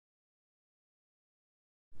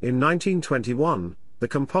In 1921, the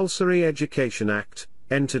Compulsory Education Act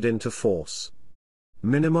entered into force.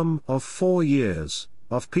 Minimum of 4 years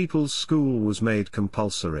of people's school was made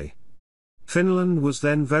compulsory. Finland was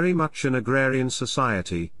then very much an agrarian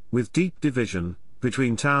society, with deep division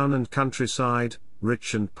between town and countryside,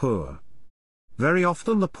 rich and poor. Very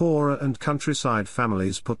often the poorer and countryside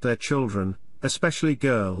families put their children, especially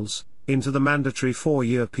girls, into the mandatory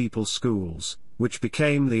 4-year people's schools, which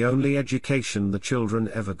became the only education the children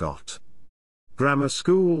ever got. Grammar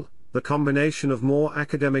school, the combination of more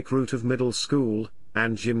academic route of middle school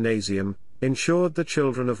and gymnasium, ensured the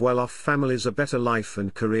children of well-off families a better life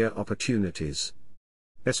and career opportunities.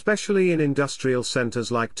 Especially in industrial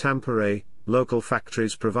centers like Tampere, local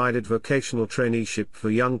factories provided vocational traineeship for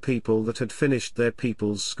young people that had finished their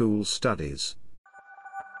people's school studies.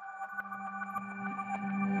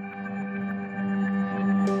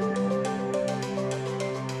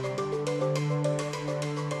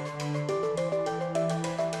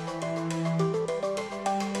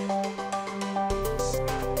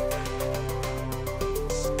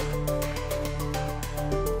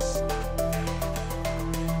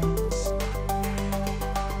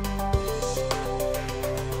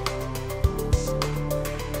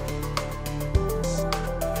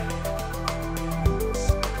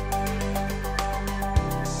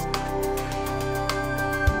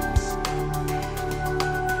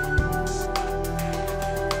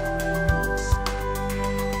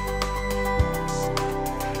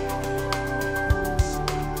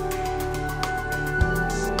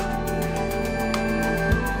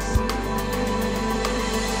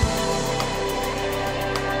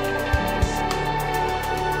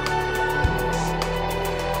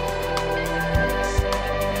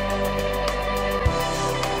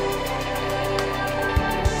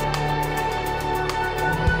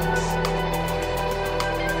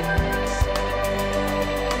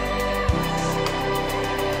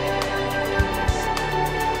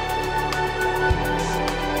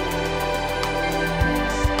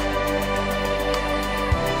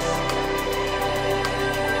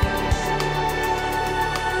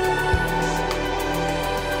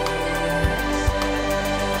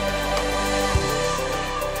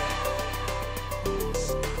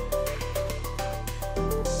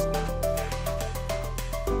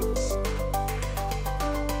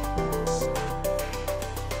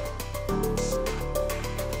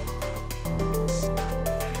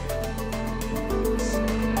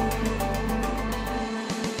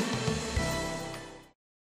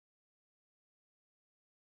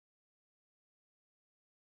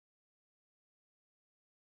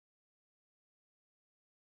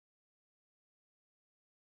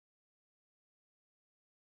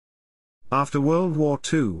 After World War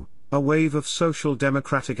II, a wave of social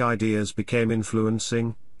democratic ideas became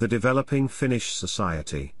influencing the developing Finnish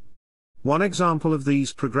society. One example of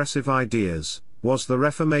these progressive ideas was the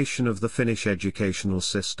reformation of the Finnish educational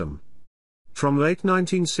system. From late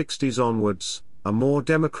 1960s onwards, a more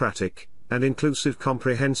democratic and inclusive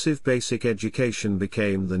comprehensive basic education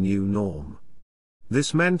became the new norm.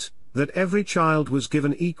 This meant that every child was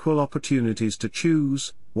given equal opportunities to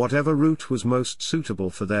choose whatever route was most suitable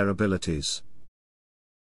for their abilities.